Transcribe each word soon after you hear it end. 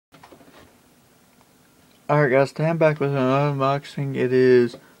Alright guys, today I'm back with another unboxing. It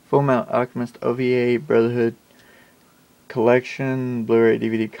is FullMetal Alchemist OVA BrotherHood Collection Blu-ray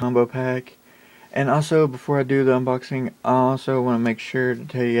DVD Combo Pack. And also, before I do the unboxing, I also want to make sure to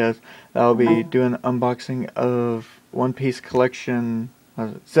tell you guys that I'll be doing an unboxing of One Piece Collection,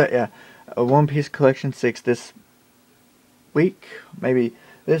 a One Piece Collection 6 this week, maybe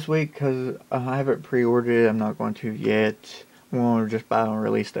this week, because I haven't pre-ordered it. I'm not going to yet. I'm going to just buy it on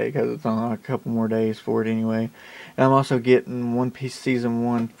release day because it's on a couple more days for it anyway. And I'm also getting One Piece Season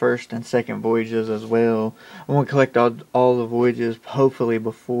 1 first and second voyages as well. I want to collect all the voyages hopefully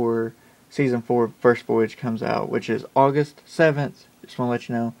before Season 4 first voyage comes out, which is August 7th. Just want to let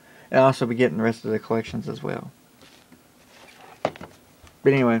you know. And I'll also be getting the rest of the collections as well. But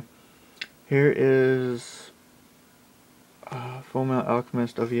anyway, here is FullMetal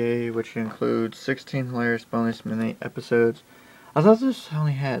Alchemist OVA, which includes 16 hilarious bonus mini episodes. I thought this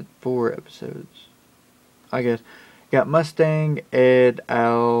only had 4 episodes. I guess. Got Mustang, Ed,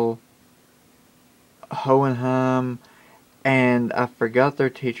 Al, Hohenheim, and I forgot their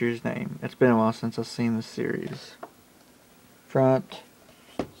teacher's name. It's been a while since I've seen the series. Front,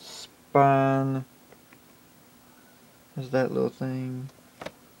 spine. There's that little thing.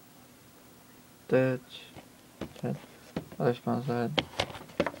 That. Other spine side.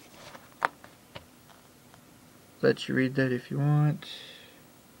 Let you read that if you want.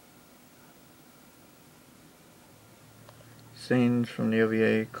 Scenes from the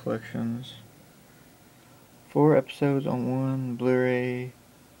OVA collections. 4 episodes on 1 Blu-ray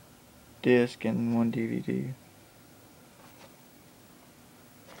disc and 1 DVD.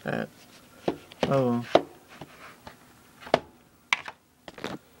 That. Oh.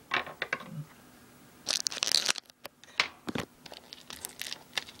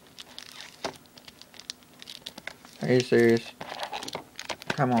 Are you serious?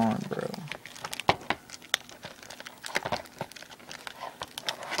 Come on, bro.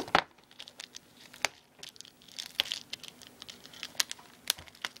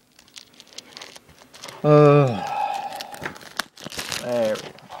 There we go.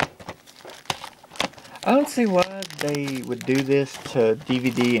 I don't see why they would do this to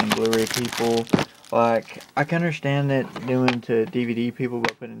DVD and Blu-ray people. Like, I can understand it doing to DVD people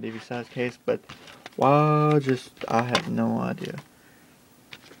by putting in a DVD size case, but why? I have no idea.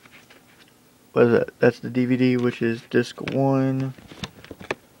 What is that? That's the DVD, which is disc 1.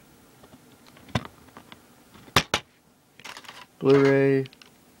 Blu-ray.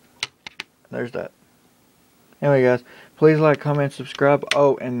 There's that. Anyway guys, please like, comment, subscribe.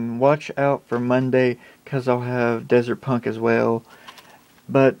 Oh, and watch out for Monday, because I'll have Desert Punk as well.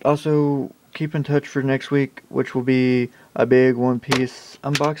 But also, keep in touch for next week, which will be a big One Piece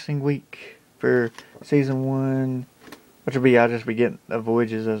unboxing week for Season 1. Which will be, I'll just be getting the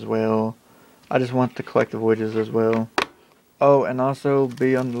voyages as well. I just want to collect the voyages as well. Oh, and also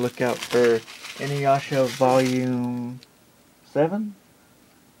be on the lookout for Inuyasha Volume 7?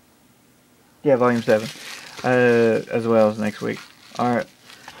 Yeah, Volume 7. As well as next week. Alright.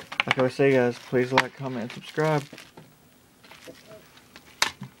 Like I always say, guys, please like, comment, and subscribe.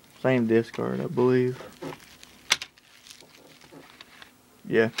 Same discard, I believe.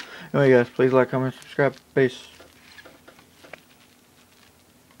 Yeah. Anyway, guys, please like, comment, and subscribe. Peace.